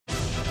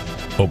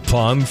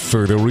upon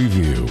further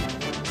review.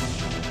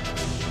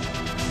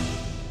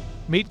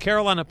 Meet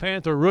Carolina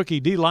Panther rookie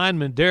D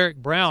lineman Derrick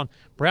Brown.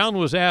 Brown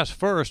was asked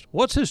first,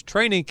 what's his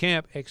training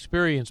camp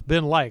experience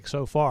been like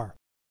so far?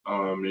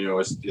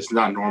 It's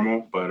not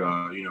normal, but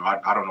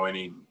I don't know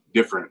any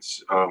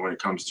difference when it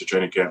comes to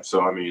training camp.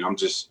 So I'm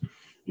just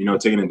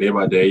taking it day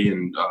by day,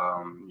 and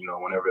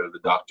whenever the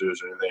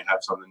doctors or anything have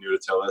something new to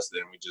tell us,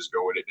 then we just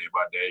go with it day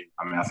by day.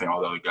 I think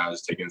all the other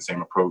guys taking the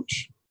same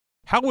approach.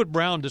 How would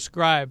Brown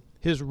describe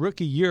his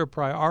rookie year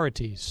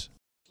priorities?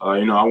 I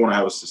want to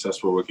have a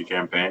successful rookie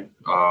campaign.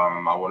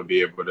 I want to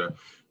be able to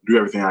do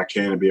everything I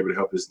can to be able to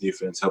help this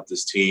defense, help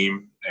this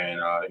team, and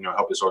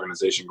help this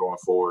organization going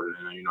forward.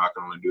 And I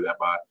can only do that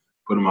by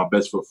putting my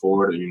best foot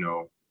forward.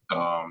 And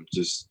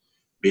just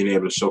being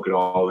able to soak it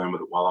all in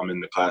while I'm in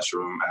the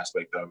classroom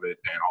aspect of it,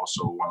 and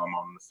also while I'm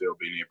on the field,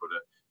 being able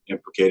to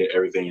implicate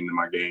everything into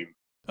my game.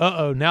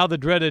 Now the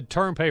dreaded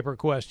term paper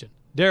question.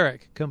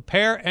 Derrick,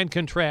 compare and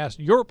contrast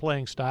your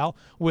playing style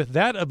with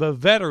that of a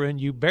veteran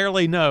you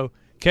barely know,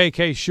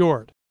 KK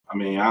Short. I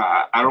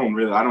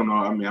don't know.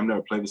 I've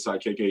never played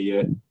beside KK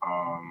yet,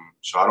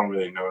 so I don't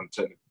really know.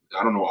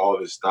 I don't know all of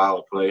his style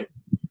of play,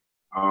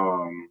 but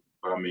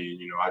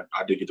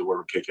I did get to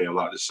work with KK a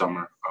lot this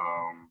summer.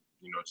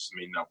 Just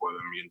meeting up with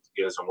him and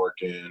getting some work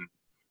in.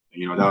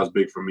 And, that was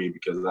big for me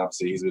because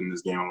obviously he's been in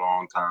this game a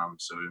long time.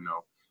 So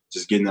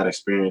just getting that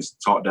experience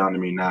taught down to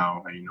me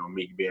now, and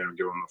me being able to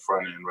get on the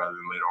front end rather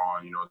than later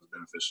on, it's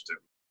beneficial to me.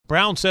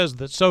 Brown says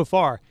that so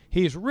far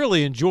he's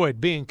really enjoyed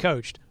being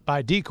coached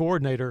by D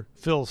coordinator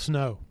Phil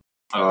Snow.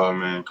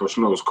 Man, Coach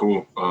Snow is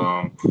cool.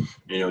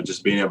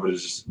 Just being able to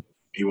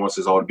he wants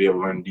us all to be able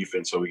to learn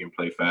defense so we can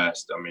play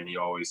fast. He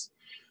always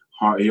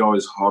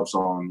harps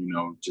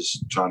on,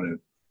 just trying to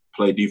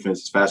play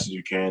defense as fast as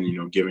you can,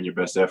 giving your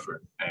best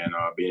effort and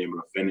being able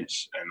to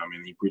finish. And,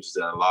 he preaches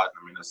that a lot.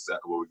 That's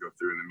exactly what we go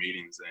through in the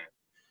meetings. And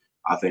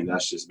I think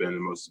that's just been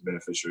the most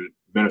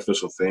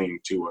beneficial thing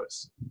to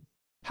us.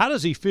 How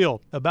does he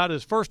feel about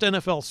his first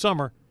NFL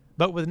summer,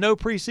 but with no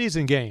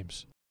preseason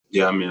games?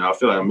 Yeah, I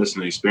feel like I'm missing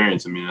the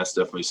experience. That's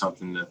definitely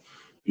something to,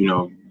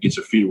 get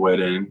your feet wet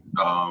in.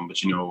 But,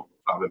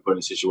 I've been put in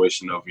a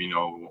situation of,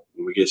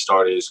 when we get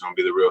started, it's going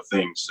to be the real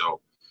thing.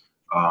 So,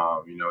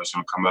 it's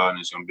going to come out and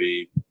it's going to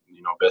be,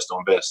 best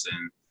on best.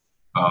 And,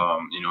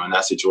 in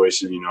that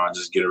situation, I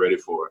just get it ready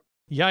for it.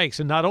 Yikes,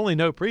 and not only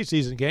no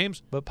preseason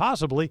games, but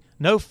possibly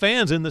no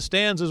fans in the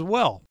stands as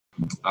well.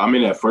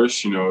 At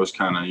first, it was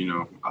kind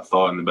of, I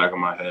thought in the back of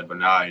my head, but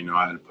now, I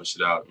had to push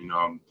it out.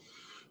 I'm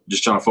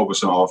just trying to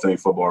focus on all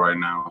things football right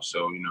now.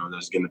 So,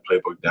 just getting the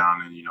playbook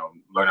down and,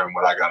 learning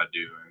what I got to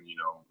do and,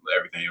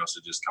 everything else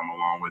to just come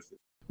along with it.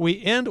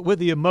 We end with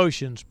the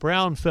emotions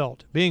Brown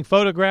felt being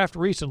photographed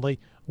recently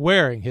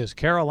wearing his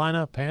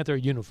Carolina Panther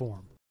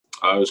uniform.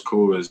 It was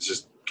cool. It's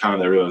just kind of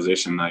that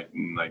realization,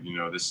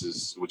 this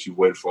is what you've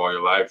waited for all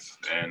your life.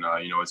 And,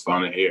 it's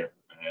finally here.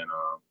 And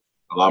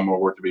a lot more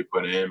work to be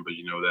put in, but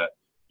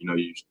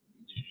you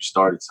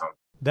started something.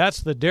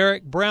 That's the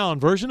Derrick Brown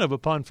version of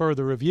Upon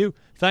Further Review.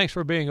 Thanks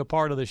for being a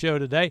part of the show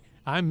today.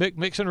 I'm Mick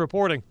Mixon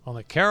reporting on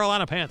the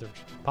Carolina Panthers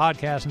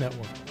Podcast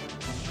Network.